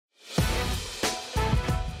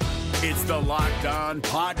It's the Locked On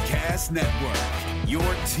Podcast Network, your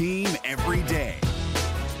team every day.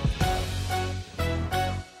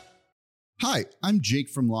 Hi, I'm Jake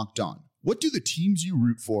from Locked On. What do the teams you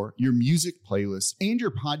root for, your music playlists, and your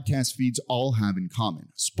podcast feeds all have in common?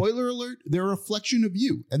 Spoiler alert, they're a reflection of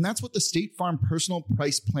you, and that's what the State Farm Personal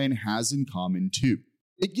Price Plan has in common too.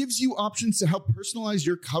 It gives you options to help personalize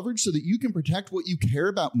your coverage so that you can protect what you care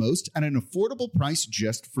about most at an affordable price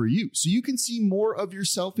just for you, so you can see more of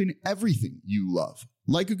yourself in everything you love.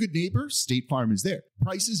 Like a good neighbor, State Farm is there.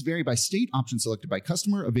 Prices vary by state, options selected by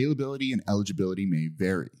customer, availability and eligibility may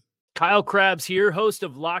vary. Kyle Krabs here, host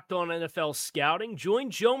of Locked On NFL Scouting.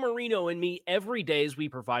 Join Joe Marino and me every day as we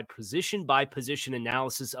provide position-by-position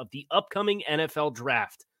analysis of the upcoming NFL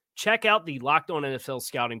Draft. Check out the Locked On NFL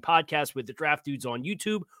Scouting podcast with the Draft Dudes on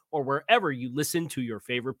YouTube or wherever you listen to your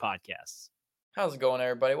favorite podcasts. How's it going,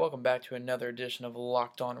 everybody? Welcome back to another edition of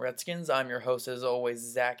Locked On Redskins. I'm your host, as always,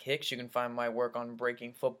 Zach Hicks. You can find my work on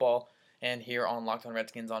Breaking Football and here on Locked On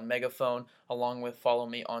Redskins on Megaphone, along with follow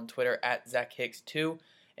me on Twitter at ZachHicks2.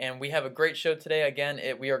 And we have a great show today. Again,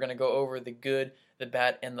 we are going to go over the good, the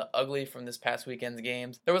bad, and the ugly from this past weekend's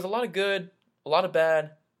games. There was a lot of good, a lot of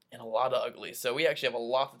bad, and a lot of ugly. So we actually have a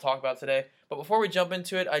lot to talk about today. But before we jump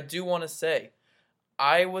into it, I do want to say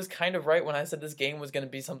I was kind of right when I said this game was going to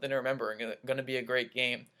be something to remember and going to be a great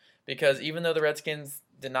game. Because even though the Redskins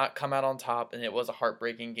did not come out on top and it was a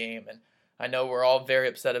heartbreaking game, and I know we're all very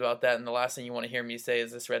upset about that, and the last thing you want to hear me say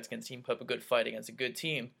is this Redskins team put up a good fight against a good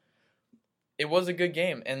team. It was a good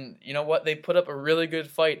game, and you know what? They put up a really good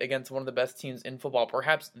fight against one of the best teams in football,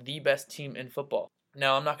 perhaps the best team in football.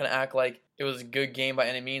 Now, I'm not going to act like it was a good game by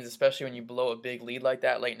any means, especially when you blow a big lead like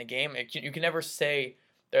that late in the game. You can never say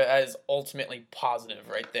that is ultimately positive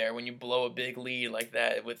right there when you blow a big lead like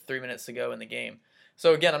that with 3 minutes to go in the game.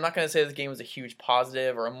 So again, I'm not going to say this game was a huge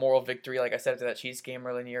positive or a moral victory like I said after that Chiefs game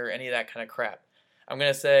earlier in the year or any of that kind of crap. I'm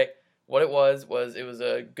going to say what it was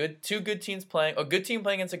a two good teams playing, a good team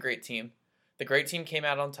playing against a great team. The great team came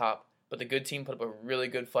out on top, but the good team put up a really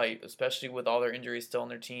good fight, especially with all their injuries still on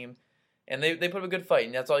their team. And they put up a good fight,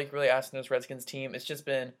 and that's all you can really ask in this Redskins team. It's just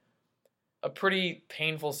been a pretty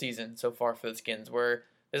painful season so far for the Skins, where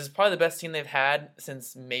this is probably the best team they've had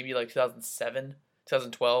since maybe like 2007,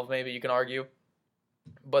 2012 maybe, you can argue.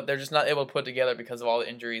 But they're just not able to put it together because of all the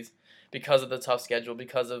injuries, because of the tough schedule,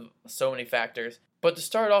 because of so many factors. But to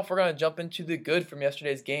start off, we're going to jump into the good from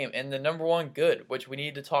yesterday's game, and the number one good, which we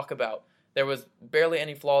need to talk about. There was barely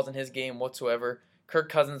any flaws in his game whatsoever. Kirk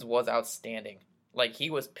Cousins was outstanding. Like, he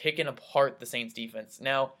was picking apart the Saints defense.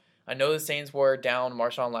 Now, I know the Saints were down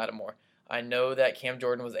Marshawn Lattimore. I know that Cam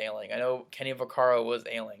Jordan was ailing. I know Kenny Vaccaro was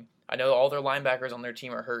ailing. I know all their linebackers on their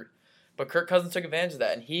team are hurt. But Kirk Cousins took advantage of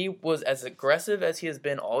that, and he was as aggressive as he has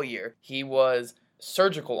been all year. He was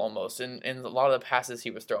surgical almost in a lot of the passes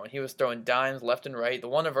he was throwing. He was throwing dimes left and right. The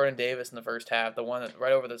one to Vernon Davis in the first half, the one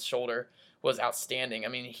right over the shoulder, was outstanding. I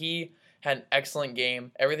mean, he had an excellent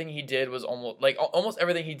game. Everything he did was almost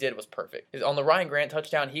everything he did was perfect. On the Ryan Grant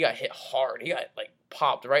touchdown, he got hit hard. He got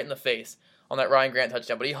popped right in the face on that Ryan Grant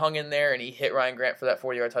touchdown. But he hung in there and he hit Ryan Grant for that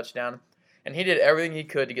 40-yard touchdown. And he did everything he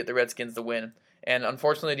could to get the Redskins the win. And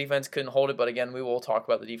unfortunately, the defense couldn't hold it. But again, we will talk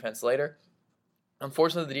about the defense later.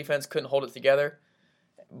 Unfortunately, the defense couldn't hold it together.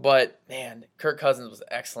 But man, Kirk Cousins was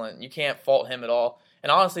excellent. You can't fault him at all.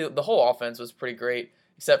 And honestly, the whole offense was pretty great,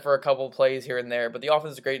 except for a couple of plays here and there. But the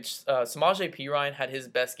offense is great. Samaje Perine had his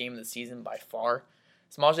best game of the season by far.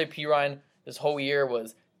 Samaje Perine this whole year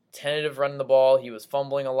was tentative running the ball. He was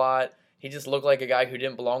fumbling a lot. He just looked like a guy who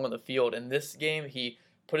didn't belong on the field. In this game, he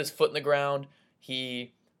put his foot in the ground.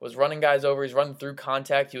 He was running guys over. He's running through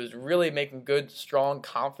contact. He was really making good, strong,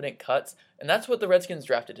 confident cuts. And that's what the Redskins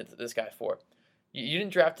drafted this guy for. You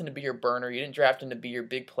didn't draft him to be your burner. You didn't draft him to be your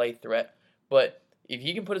big play threat. But if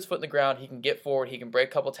he can put his foot in the ground, he can get forward, he can break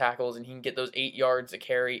a couple tackles, and he can get those 9 yards of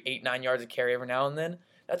carry every now and then.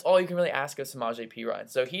 That's all you can really ask of Samaje Perine.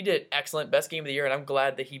 So he did excellent, best game of the year, and I'm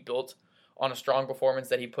glad that he built on a strong performance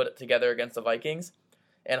that he put together against the Vikings.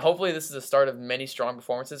 And hopefully this is the start of many strong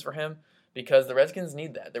performances for him, because the Redskins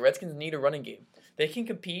need that. The Redskins need a running game. They can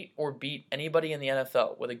compete or beat anybody in the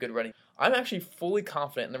NFL with a good running game. I'm actually fully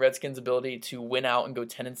confident in the Redskins' ability to win out and go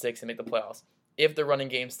 10-6 and make the playoffs if the running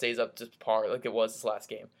game stays up to par like it was this last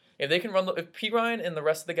game. If they can if Perine and the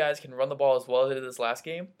rest of the guys can run the ball as well as they did this last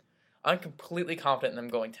game, I'm completely confident in them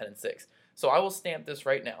going 10-6. So I will stamp this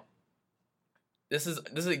right now. This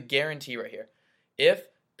is a guarantee right here. If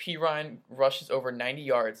Perine rushes over 90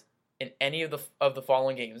 yards in any of the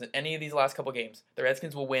following games, in any of these last couple games, the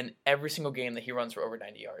Redskins will win every single game that he runs for over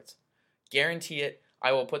 90 yards. Guarantee it.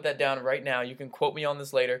 I will put that down right now. You can quote me on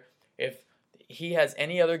this later. If he has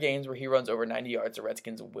any other games where he runs over 90 yards, the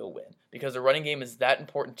Redskins will win because the running game is that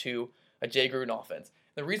important to a Jay Gruden offense.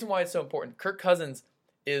 The reason why it's so important, Kirk Cousins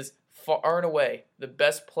is far and away the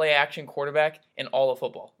best play action quarterback in all of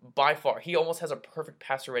football. By far. He almost has a perfect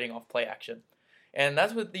passer rating off play action. And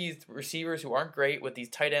that's with these receivers who aren't great, with these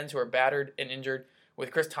tight ends who are battered and injured,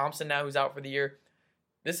 with Chris Thompson now who's out for the year.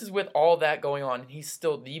 This is with all that going on. He's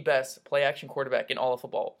still the best play action quarterback in all of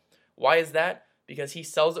football. Why is that? Because he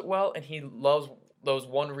sells it well and he loves those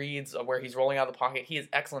one reads where he's rolling out of the pocket. He is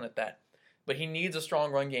excellent at that. But he needs a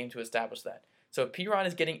strong run game to establish that. So if P-Ron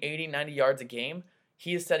is getting 80, 90 yards a game,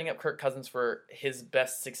 he is setting up Kirk Cousins for his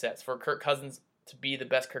best success, for Kirk Cousins to be the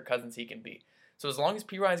best Kirk Cousins he can be. So as long as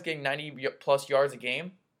P-Ron is getting 90-plus yards a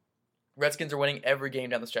game, Redskins are winning every game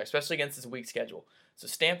down the stretch, especially against this weak schedule. So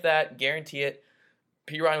stamp that, guarantee it.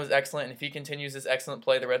 P-Ron was excellent, and if he continues this excellent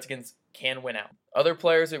play, the Redskins can win out. Other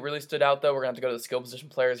players that really stood out, though, we're going to have to go to the skill position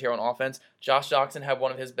players here on offense. Josh Doctson had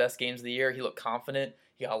one of his best games of the year. He looked confident.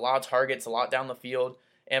 He got a lot of targets, a lot down the field.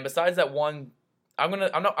 And besides that one, I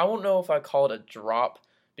won't know if I call it a drop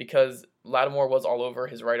because Lattimore was all over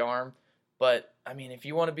his right arm. But, I mean, if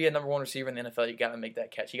you want to be a number one receiver in the NFL, you got to make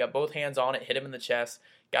that catch. He got both hands on it, hit him in the chest,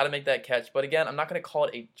 got to make that catch. But again, I'm not going to call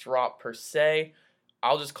it a drop per se.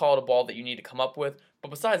 I'll just call it a ball that you need to come up with. But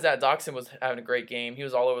besides that, Doctson was having a great game. He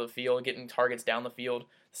was all over the field, getting targets down the field.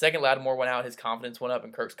 The second Lattimore went out, his confidence went up,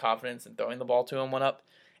 and Kirk's confidence in throwing the ball to him went up.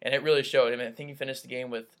 And it really showed. I mean, I think he finished the game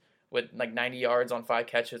with like 90 yards on 5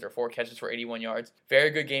 catches or 4 catches for 81 yards. Very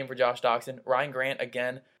good game for Josh Doctson. Ryan Grant,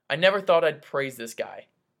 again, I never thought I'd praise this guy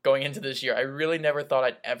going into this year. I really never thought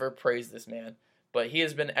I'd ever praise this man. But he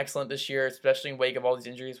has been excellent this year, especially in wake of all these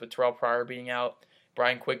injuries with Terrell Pryor being out,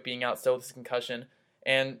 Brian Quick being out still with his concussion.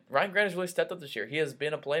 And Ryan Grant has really stepped up this year. He has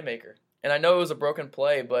been a playmaker. And I know it was a broken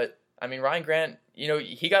play, but, I mean, Ryan Grant,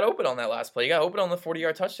 he got open on that last play. He got open on the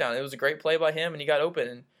 40-yard touchdown. It was a great play by him, and he got open.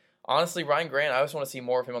 And honestly, Ryan Grant, I just want to see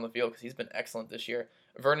more of him on the field because he's been excellent this year.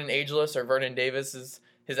 Vernon Ageless, or Vernon Davis is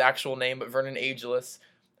his actual name, but Vernon Ageless,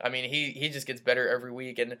 I mean, he just gets better every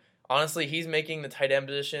week. And honestly, he's making the tight end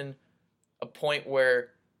position a point where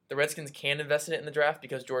the Redskins can invest in it in the draft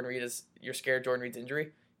because you're scared Jordan Reed's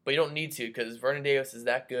injury. But you don't need to because Vernon Davis is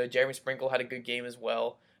that good. Jeremy Sprinkle had a good game as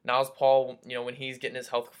well. Niles Paul, when he's getting his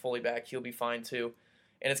health fully back, he'll be fine too.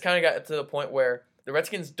 And it's kind of got to the point where the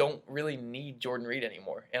Redskins don't really need Jordan Reed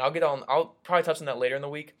anymore. And I'll probably touch on that later in the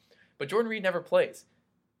week. But Jordan Reed never plays.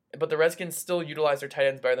 But the Redskins still utilize their tight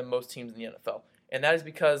ends better than most teams in the NFL. And that is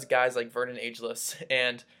because guys like Vernon Ageless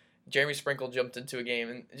and Jeremy Sprinkle jumped into a game.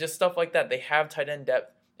 And just stuff like that. They have tight end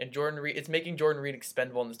depth. And Jordan Reed, it's making Jordan Reed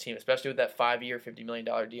expendable on this team, especially with that 5-year, $50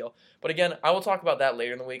 million deal. But again, I will talk about that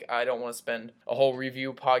later in the week. I don't want to spend a whole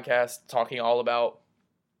review podcast talking all about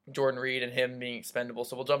Jordan Reed and him being expendable.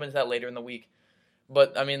 So we'll jump into that later in the week.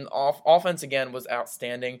 But, I mean, offense, again, was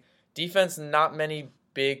outstanding. Defense, not many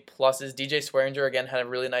big pluses. DJ Swearinger, again, had a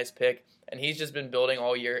really nice pick. And he's just been building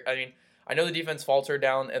all year. I mean, I know the defense faltered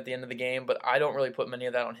down at the end of the game, but I don't really put many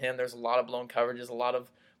of that on him. There's a lot of blown coverages, a lot of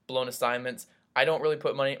blown assignments. I don't really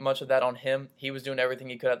put much of that on him. He was doing everything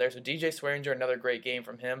he could out there. So DJ Swearinger, another great game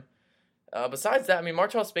from him. Besides that, I mean,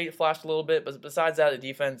 Martell Spate flashed a little bit, but besides that, the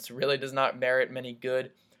defense really does not merit many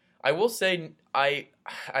good. I will say I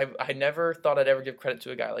never thought I'd ever give credit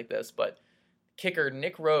to a guy like this, but kicker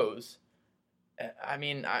Nick Rose, I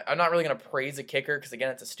mean, I'm not really going to praise a kicker because,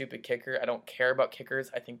 again, it's a stupid kicker. I don't care about kickers.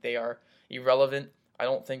 I think they are irrelevant. I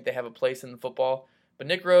don't think they have a place in football. But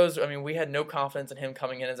Nick Rose, I mean, we had no confidence in him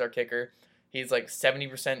coming in as our kicker. He's like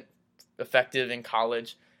 70% effective in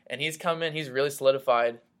college, and he's come in, he's really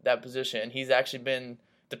solidified that position. He's actually been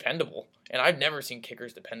dependable, and I've never seen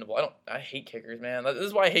kickers dependable. I hate kickers, man. This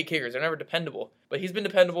is why I hate kickers. They're never dependable. But he's been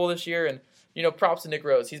dependable this year, and, props to Nick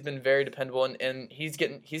Rose. He's been very dependable, and he's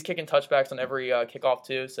kicking touchbacks on every kickoff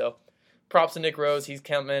too, so props to Nick Rose. He's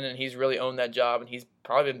come in, and he's really owned that job, and he's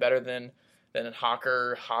probably been better than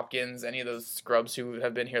Hawker, Hopkins, any of those scrubs who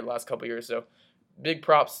have been here the last couple of years. So big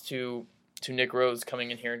props to Nick Rose coming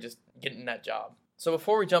in here and just getting that job. So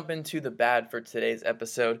before we jump into the bad for today's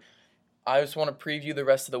episode, I just want to preview the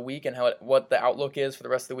rest of the week and what the outlook is for the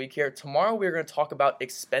rest of the week here. Tomorrow we're going to talk about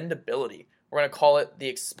expendability. We're going to call it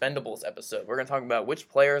the Expendables episode. We're going to talk about which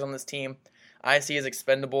players on this team I see as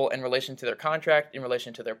expendable in relation to their contract, in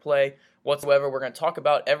relation to their play, whatsoever. We're going to talk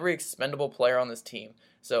about every expendable player on this team.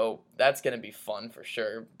 So that's going to be fun for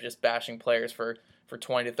sure. Just bashing players for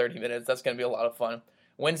 20 to 30 minutes. That's going to be a lot of fun.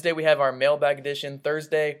 Wednesday, we have our mailbag edition.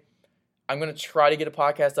 Thursday, I'm going to try to get a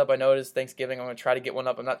podcast up. I know it is Thanksgiving. I'm going to try to get one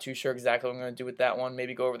up. I'm not too sure exactly what I'm going to do with that one.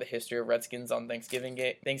 Maybe go over the history of Redskins on Thanksgiving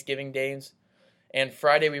days. And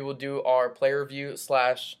Friday, we will do our player review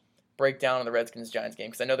 / breakdown of the Redskins-Giants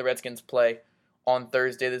game because I know the Redskins play on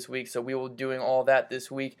Thursday this week. So we will be doing all that this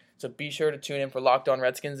week. So be sure to tune in for Locked On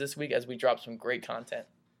Redskins this week as we drop some great content.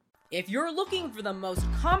 If you're looking for the most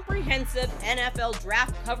comprehensive NFL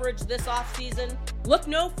draft coverage this offseason, look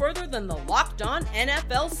no further than the Locked On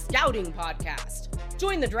NFL Scouting Podcast.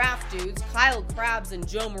 Join the draft dudes, Kyle Krabs and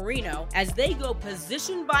Joe Marino, as they go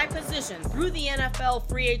position by position through the NFL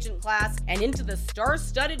free agent class and into the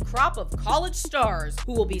star-studded crop of college stars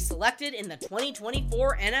who will be selected in the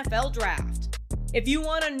 2024 NFL Draft. If you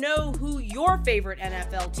want to know who your favorite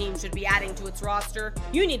NFL team should be adding to its roster,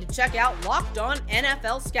 you need to check out Locked On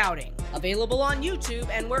NFL Scouting, available on YouTube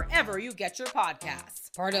and wherever you get your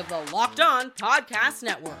podcasts. Part of the Locked On Podcast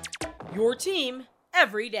Network, your team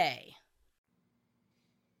every day.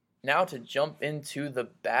 Now to jump into the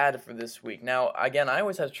bad for this week. Now, again, I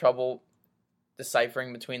always have trouble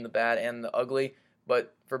deciphering between the bad and the ugly,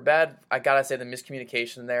 but for bad, I gotta say the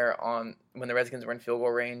miscommunication there on when the Redskins were in field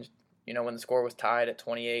goal range. You know, when the score was tied at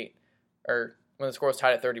 28, or when the score was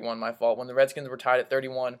tied at 31, my fault. When the Redskins were tied at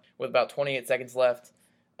 31 with about 28 seconds left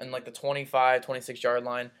and like the 25, 26-yard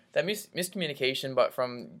line, that miscommunication, but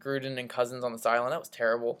from Gruden and Cousins on the sideline, that was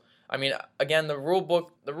terrible. I mean, again, the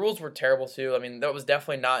rules were terrible too. I mean, that was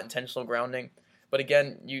definitely not intentional grounding. But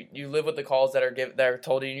again, you live with the calls that are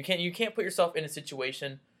told to you. You can't put yourself in a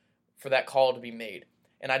situation for that call to be made.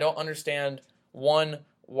 And I don't understand, one,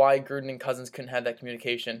 why Gruden and Cousins couldn't have that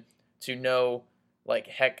communication to know, like,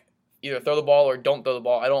 heck, either throw the ball or don't throw the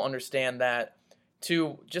ball. I don't understand that.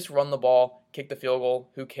 Two, just run the ball, kick the field goal.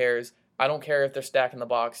 Who cares? I don't care if they're stacking the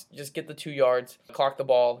box. Just get the 2 yards, clock the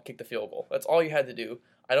ball, kick the field goal. That's all you had to do.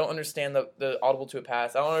 I don't understand the audible to a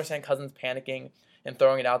pass. I don't understand Cousins panicking and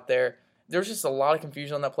throwing it out there. There was just a lot of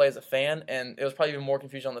confusion on that play as a fan, and it was probably even more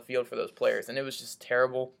confusion on the field for those players, and it was just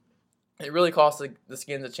terrible. It really cost the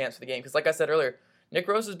Skins a chance for the game because, like I said earlier, Nick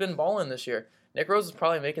Rose has been balling this year. Nick Rose is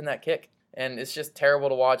probably making that kick, and it's just terrible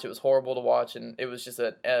to watch. It was horrible to watch, and it was just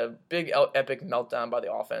a big, epic meltdown by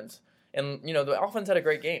the offense. And, you know, the offense had a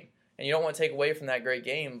great game, and you don't want to take away from that great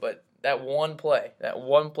game, but that one play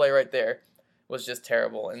right there was just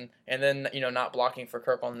terrible. And then, you know, not blocking for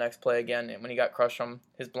Kirk on the next play again, and when he got crushed from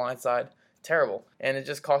his blind side, terrible. And it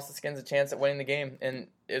just cost the Skins a chance at winning the game, and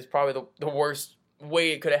it was probably the worst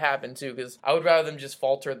way it could have happened too, because I would rather them just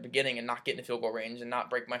falter at the beginning and not get into field goal range and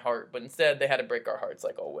not break my heart, but instead they had to break our hearts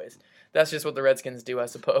like always. That's just what the Redskins do, I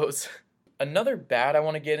suppose. Another bad I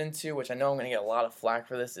want to get into, which I know I'm going to get a lot of flack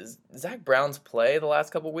for this, is Zach Brown's play the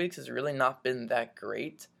last couple weeks has really not been that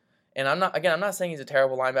great. And I'm not saying he's a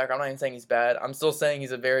terrible linebacker. I'm not even saying he's bad. I'm still saying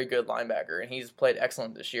he's a very good linebacker, and he's played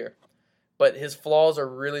excellent this year. But his flaws are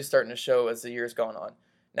really starting to show as the year's gone on.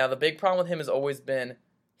 Now, the big problem with him has always been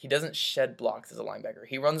he doesn't shed blocks as a linebacker.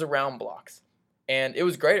 He runs around blocks. And it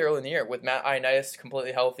was great early in the year with Matt Ioannidis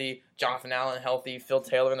completely healthy, Jonathan Allen healthy, Phil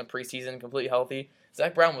Taylor in the preseason completely healthy.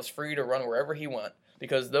 Zach Brown was free to run wherever he went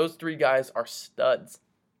because those 3 guys are studs.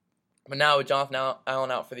 But now with Jonathan Allen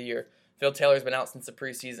out for the year, Phil Taylor's been out since the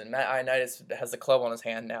preseason. Matt Ioannidis has the club on his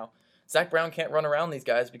hand now. Zach Brown can't run around these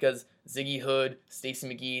guys because Ziggy Hood, Stacey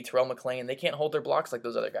McGee, Terrell McClain, they can't hold their blocks like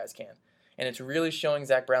those other guys can. And it's really showing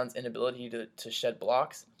Zach Brown's inability to shed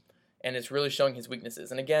blocks. And it's really showing his weaknesses.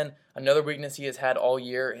 And again, another weakness he has had all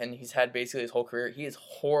year, and he's had basically his whole career, he is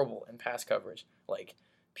horrible in pass coverage. Like,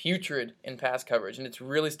 putrid in pass coverage. And it's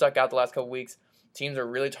really stuck out the last couple weeks. Teams are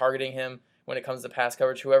really targeting him when it comes to pass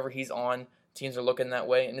coverage. Whoever he's on, teams are looking that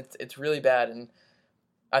way. And it's really bad. And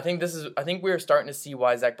I think we're starting to see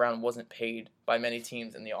why Zach Brown wasn't paid by many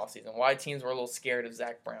teams in the offseason. Why teams were a little scared of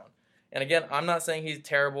Zach Brown. And again, I'm not saying he's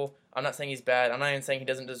terrible. I'm not saying he's bad. I'm not even saying he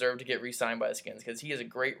doesn't deserve to get re-signed by the Skins because he is a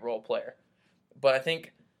great role player. But I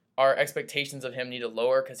think our expectations of him need to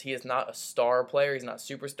lower because he is not a star player. He's not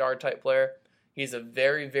a superstar type player. He's a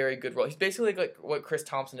very, very good role. He's basically like what Chris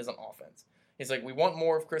Thompson is on offense. He's like, we want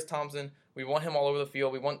more of Chris Thompson. We want him all over the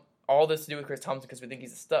field. We want all this to do with Chris Thompson because we think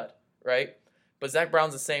he's a stud, right? But Zach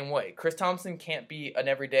Brown's the same way. Chris Thompson can't be an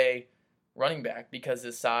everyday running back because of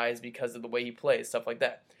his size, because of the way he plays, stuff like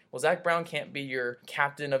that. Well, Zach Brown can't be your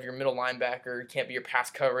captain of your middle linebacker, can't be your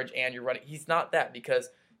pass coverage and your running. He's not that because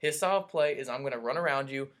his style of play is I'm going to run around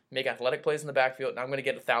you, make athletic plays in the backfield, and I'm going to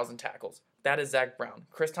get 1,000 tackles. That is Zach Brown.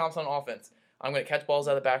 Chris Thompson on offense. I'm going to catch balls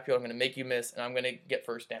out of the backfield, I'm going to make you miss, and I'm going to get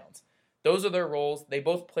first downs. Those are their roles. They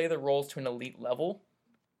both play their roles to an elite level,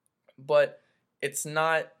 but it's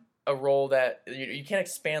not a role that you can't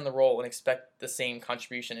expand the role and expect the same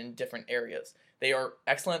contribution in different areas. They are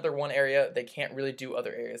excellent at their one area. They can't really do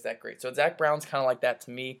other areas that great. So Zach Brown's kind of like that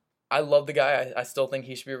to me. I love the guy. I still think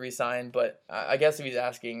he should be re-signed, but I guess if he's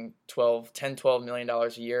asking $12 million a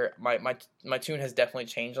year, my tune has definitely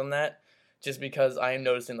changed on that just because I am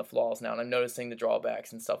noticing the flaws now, and I'm noticing the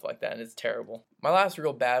drawbacks and stuff like that, and it's terrible. My last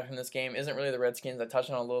real bad from this game isn't really the Redskins. I touched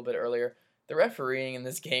on it a little bit earlier. The refereeing in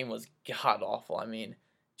this game was god-awful. I mean,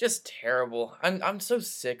 just terrible. I'm so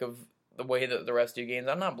sick of the way that the refs do games.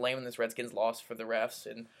 I'm not blaming this Redskins loss for the refs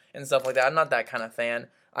and stuff like that. I'm not that kind of fan.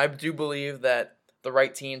 I do believe that the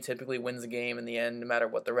right team typically wins the game in the end, no matter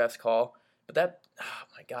what the refs call. But that, oh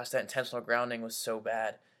my gosh, that intentional grounding was so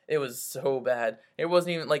bad. It was so bad. It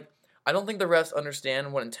wasn't even, like, I don't think the refs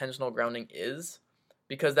understand what intentional grounding is,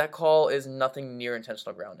 because that call is nothing near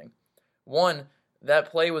intentional grounding. One,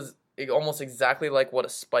 that play was almost exactly like what a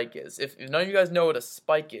spike is. If none of you guys know what a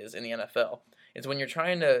spike is in the NFL, it's when you're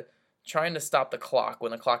trying to stop the clock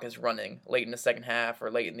when the clock is running late in the second half or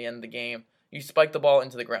late in the end of the game. You spike the ball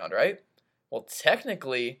into the ground, right? Well,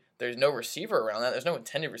 technically, there's no receiver around that. There's no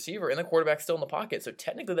intended receiver, and the quarterback's still in the pocket. So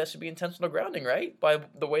technically, that should be intentional grounding, right? By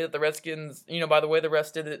the way that the Redskins, by the way the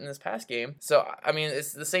refs did it in this past game. So, I mean,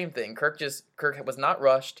 it's the same thing. Kirk was not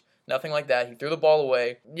rushed. Nothing like that. He threw the ball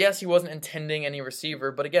away. Yes, he wasn't intending any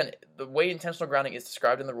receiver, but again, the way intentional grounding is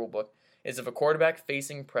described in the rulebook is if a quarterback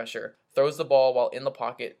facing pressure throws the ball while in the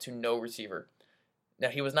pocket to no receiver. Now,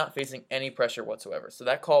 he was not facing any pressure whatsoever, so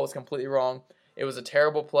that call was completely wrong. It was a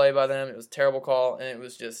terrible play by them. It was a terrible call, and it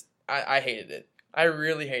was just, I hated it. I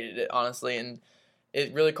really hated it, honestly, and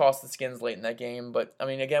it really cost the Skins late in that game. But, I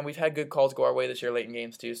mean, again, we've had good calls go our way this year late in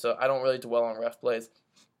games too, so I don't really dwell on ref plays.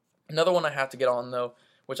 Another one I have to get on, though,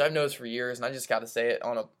 which I've noticed for years, and I just got to say it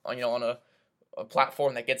on a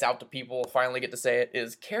platform that gets out to people, finally get to say it,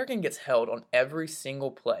 is Kerrigan gets held on every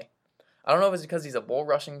single play. I don't know if it's because he's a bull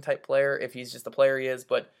rushing type player, if he's just the player he is,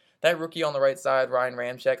 but that rookie on the right side, Ryan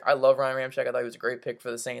Ramczyk, I love Ryan Ramczyk. I thought he was a great pick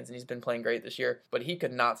for the Saints, and he's been playing great this year, but he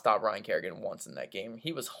could not stop Ryan Kerrigan once in that game.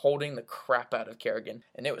 He was holding the crap out of Kerrigan,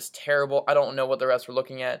 and it was terrible. I don't know what the refs were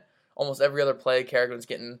looking at. Almost every other play, Kerrigan was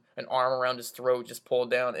getting an arm around his throat, just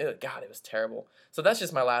pulled down. It was terrible. So that's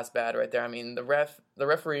just my last bad right there. I mean, the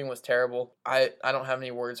refereeing was terrible. I don't have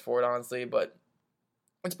any words for it, honestly, but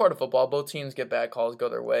it's part of football. Both teams get bad calls, go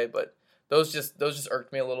their way, but those just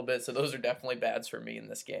irked me a little bit, so those are definitely bads for me in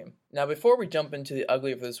this game. Now, before we jump into the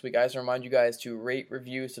ugly for this week, I just remind you guys to rate,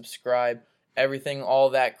 review, subscribe, everything, all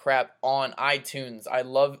that crap on iTunes. I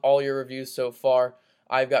love all your reviews so far.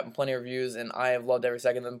 I've gotten plenty of reviews, and I have loved every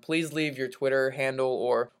second of them. Please leave your Twitter handle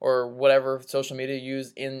or whatever social media you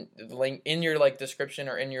use in the link in your description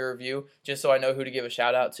or in your review, just so I know who to give a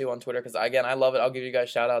shout out to on Twitter. Because again, I love it. I'll give you guys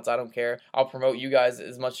shout outs. I don't care. I'll promote you guys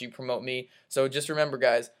as much as you promote me. So just remember,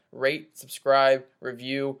 guys, rate, subscribe,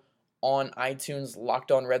 review on iTunes.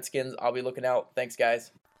 Locked On Redskins. I'll be looking out. Thanks,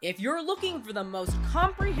 guys. If you're looking for the most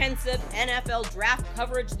comprehensive NFL draft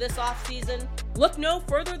coverage this offseason, look no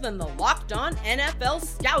further than the Locked On NFL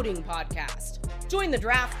Scouting Podcast. Join the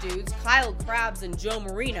draft dudes, Kyle Krabs and Joe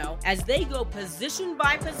Marino, as they go position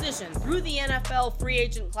by position through the NFL free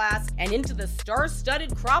agent class and into the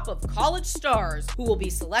star-studded crop of college stars who will be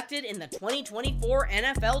selected in the 2024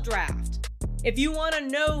 NFL Draft. If you want to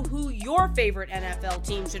know who your favorite NFL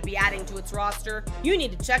team should be adding to its roster, you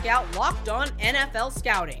need to check out Locked On NFL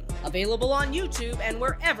Scouting, available on YouTube and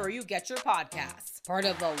wherever you get your podcasts. Part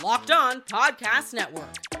of the Locked On Podcast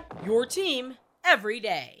Network, your team every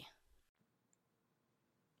day.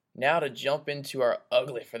 Now to jump into our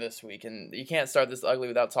ugly for this week, and you can't start this ugly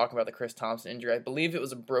without talking about the Chris Thompson injury. I believe it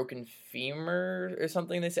was a broken femur or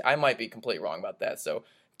something they say. I might be completely wrong about that, so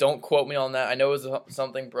don't quote me on that. I know it was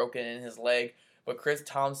something broken in his leg, but Chris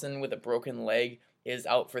Thompson with a broken leg is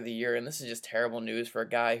out for the year, and this is just terrible news for a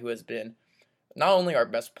guy who has been not only our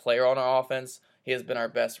best player on our offense, he has been our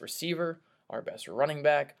best receiver, our best running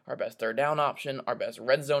back, our best third down option, our best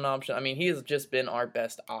red zone option. I mean, he has just been our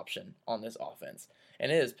best option on this offense,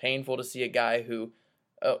 and it is painful to see a guy who,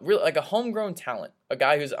 really like a homegrown talent, a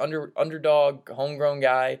guy who's underdog, homegrown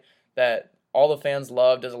guy that all the fans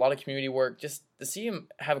love, does a lot of community work. Just to see him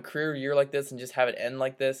have a career year like this and just have it end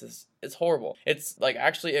like this it's horrible. It's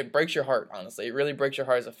actually, it breaks your heart, honestly. It really breaks your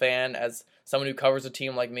heart as a fan, as someone who covers a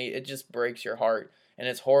team like me. It just breaks your heart, and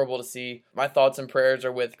it's horrible to see. My thoughts and prayers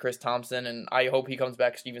are with Chris Thompson, and I hope he comes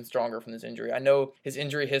back even stronger from this injury. I know his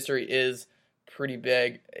injury history is pretty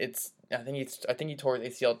big. I think he tore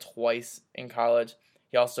his ACL twice in college.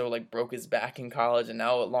 He also broke his back in college, and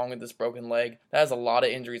now along with this broken leg, that has a lot of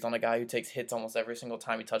injuries on a guy who takes hits almost every single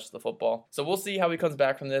time he touches the football. So we'll see how he comes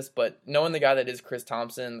back from this, but knowing the guy that is Chris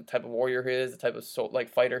Thompson, the type of warrior he is, the type of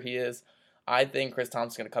fighter he is, I think Chris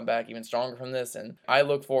Thompson's going to come back even stronger from this, and I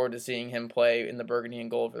look forward to seeing him play in the burgundy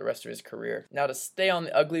and gold for the rest of his career. Now, to stay on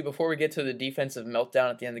the ugly before we get to the defensive meltdown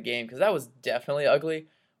at the end of the game, because that was definitely ugly,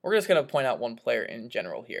 we're just going to point out one player in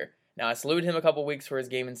general here. Now, I saluted him a couple weeks for his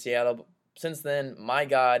game in Seattle, since then, my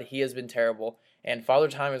God, he has been terrible. And Father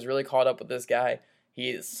Time has really caught up with this guy. He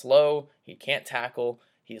is slow. He can't tackle.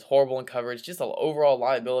 He's horrible in coverage. Just an overall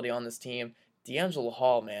liability on this team. D'Angelo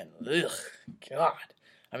Hall, man. Ugh, God.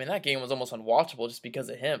 I mean, that game was almost unwatchable just because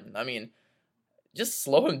of him. I mean, just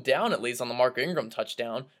slow him down at least on the Mark Ingram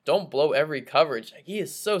touchdown. Don't blow every coverage. He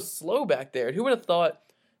is so slow back there. Who would have thought,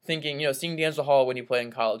 thinking, seeing D'Angelo Hall when he played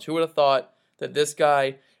in college, who would have thought that this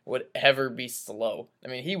guy would ever be slow? I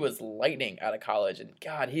mean, he was lightning out of college, and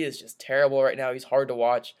God, he is just terrible right now. He's hard to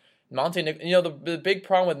watch. The big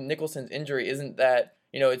problem with Nicholson's injury isn't that,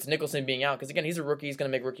 it's Nicholson being out, because again, he's a rookie, he's going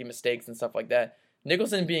to make rookie mistakes and stuff like that.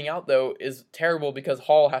 Nicholson being out, though, is terrible because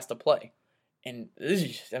Hall has to play. And,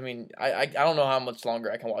 I mean, I don't know how much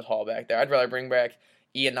longer I can watch Hall back there. I'd rather bring back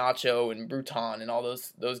Iheanacho and Bruton and all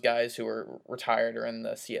those guys who are retired or in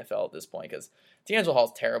the CFL at this point, because D'Angelo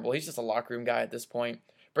Hall's terrible. He's just a locker room guy at this point.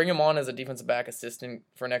 Bring him on as a defensive back assistant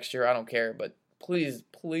for next year. I don't care, but please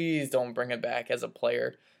don't bring him back as a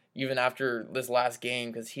player, even after this last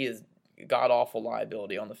game, because he is god-awful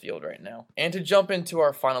liability on the field right now. And to jump into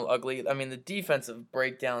our final ugly, I mean, the defensive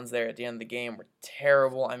breakdowns there at the end of the game were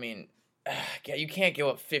terrible. I mean, you can't give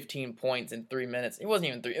up 15 points in 3 minutes. It wasn't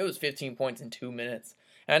even 3. It was 15 points in 2 minutes.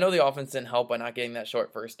 And I know the offense didn't help by not getting that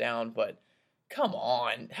short first down, but come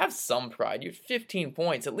on, have some pride. You have 15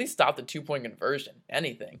 points. At least stop the 2-point conversion.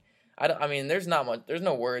 Anything. I mean, there's not much. There's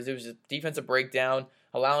no words. It was just defensive breakdown,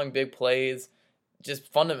 allowing big plays,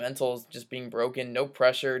 just fundamentals just being broken. No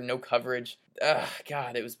pressure, no coverage.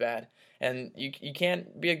 God, it was bad. And you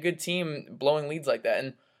can't be a good team blowing leads like that.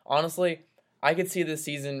 And honestly, I could see this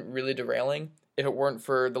season really derailing if it weren't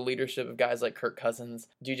for the leadership of guys like Kirk Cousins,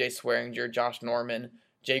 DJ Swearinger, Josh Norman,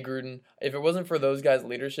 Jay Gruden. If it wasn't for those guys'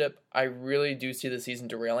 leadership, I really do see the season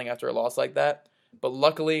derailing after a loss like that. But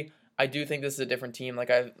luckily, I do think this is a different team.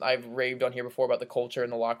 Like I've raved on here before about the culture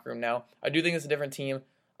in the locker room now. I do think it's a different team.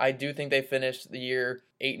 I do think they finished the year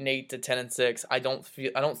 8-8 to 10-6. I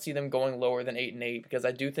don't see them going lower than 8-8 because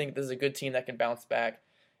I do think this is a good team that can bounce back.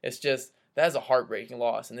 It's just that is a heartbreaking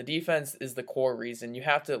loss, and the defense is the core reason. You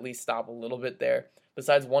have to at least stop a little bit there.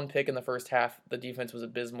 Besides one pick in the first half, the defense was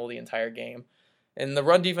abysmal the entire game. And the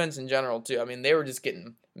run defense in general, too. I mean, they were just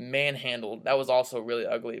getting manhandled. That was also really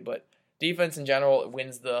ugly. But defense in general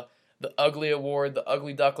wins the ugly award, the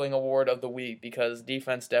ugly duckling award of the week, because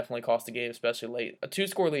defense definitely cost the game, especially late. A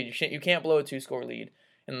 2-score lead, you can't blow a 2-score lead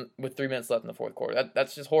with 3 minutes left in the fourth quarter.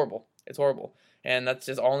 That's just horrible. It's horrible. And that's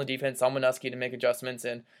just all in the defense. It's on Minuski to make adjustments,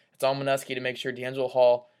 and it's on Minuski to make sure D'Angelo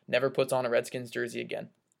Hall never puts on a Redskins jersey again.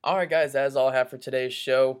 All right, guys, that is all I have for today's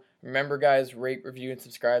show. Remember, guys, rate, review, and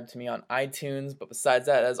subscribe to me on iTunes. But besides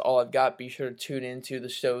that, that's all I've got. Be sure to tune into the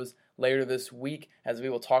shows later this week as we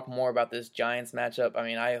will talk more about this Giants matchup. I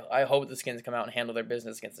mean, I hope the Skins come out and handle their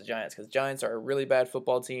business against the Giants, because Giants are a really bad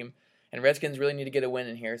football team, and Redskins really need to get a win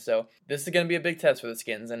in here. So this is going to be a big test for the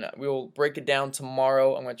Skins, and we will break it down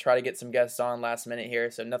tomorrow. I'm going to try to get some guests on last minute here,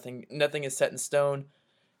 so nothing is set in stone.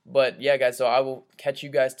 But yeah, guys, so I will catch you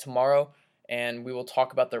guys tomorrow, and we will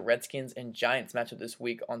talk about the Redskins and Giants matchup this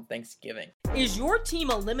week on Thanksgiving. Is your team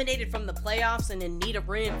eliminated from the playoffs and in need of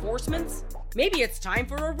reinforcements? Maybe it's time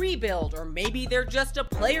for a rebuild, or maybe they're just a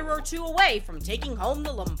player or two away from taking home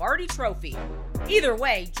the Lombardi Trophy. Either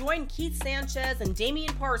way, join Keith Sanchez and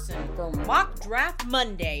Damian Parson for Mock Draft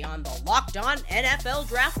Monday on the Locked On NFL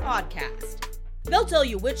Draft Podcast. They'll tell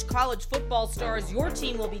you which college football stars your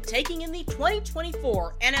team will be taking in the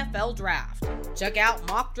 2024 NFL Draft. Check out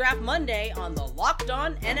Mock Draft Monday on the Locked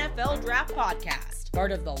On NFL Draft Podcast,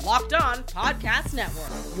 part of the Locked On Podcast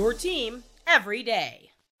Network. Your team every day.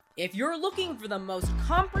 If you're looking for the most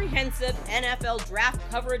comprehensive NFL draft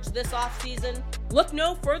coverage this offseason, look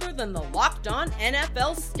no further than the Locked On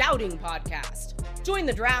NFL Scouting Podcast. Join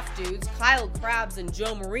the draft dudes, Kyle Krabs and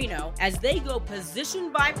Joe Marino, as they go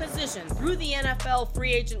position by position through the NFL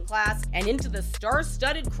free agent class and into the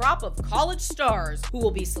star-studded crop of college stars who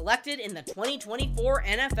will be selected in the 2024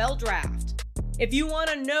 NFL Draft. If you want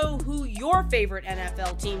to know who your favorite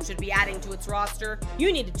NFL team should be adding to its roster,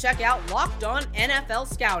 you need to check out Locked On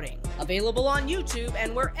NFL Scouting, available on YouTube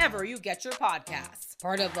and wherever you get your podcasts.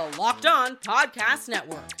 Part of the Locked On Podcast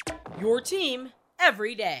Network. Your team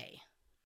every day.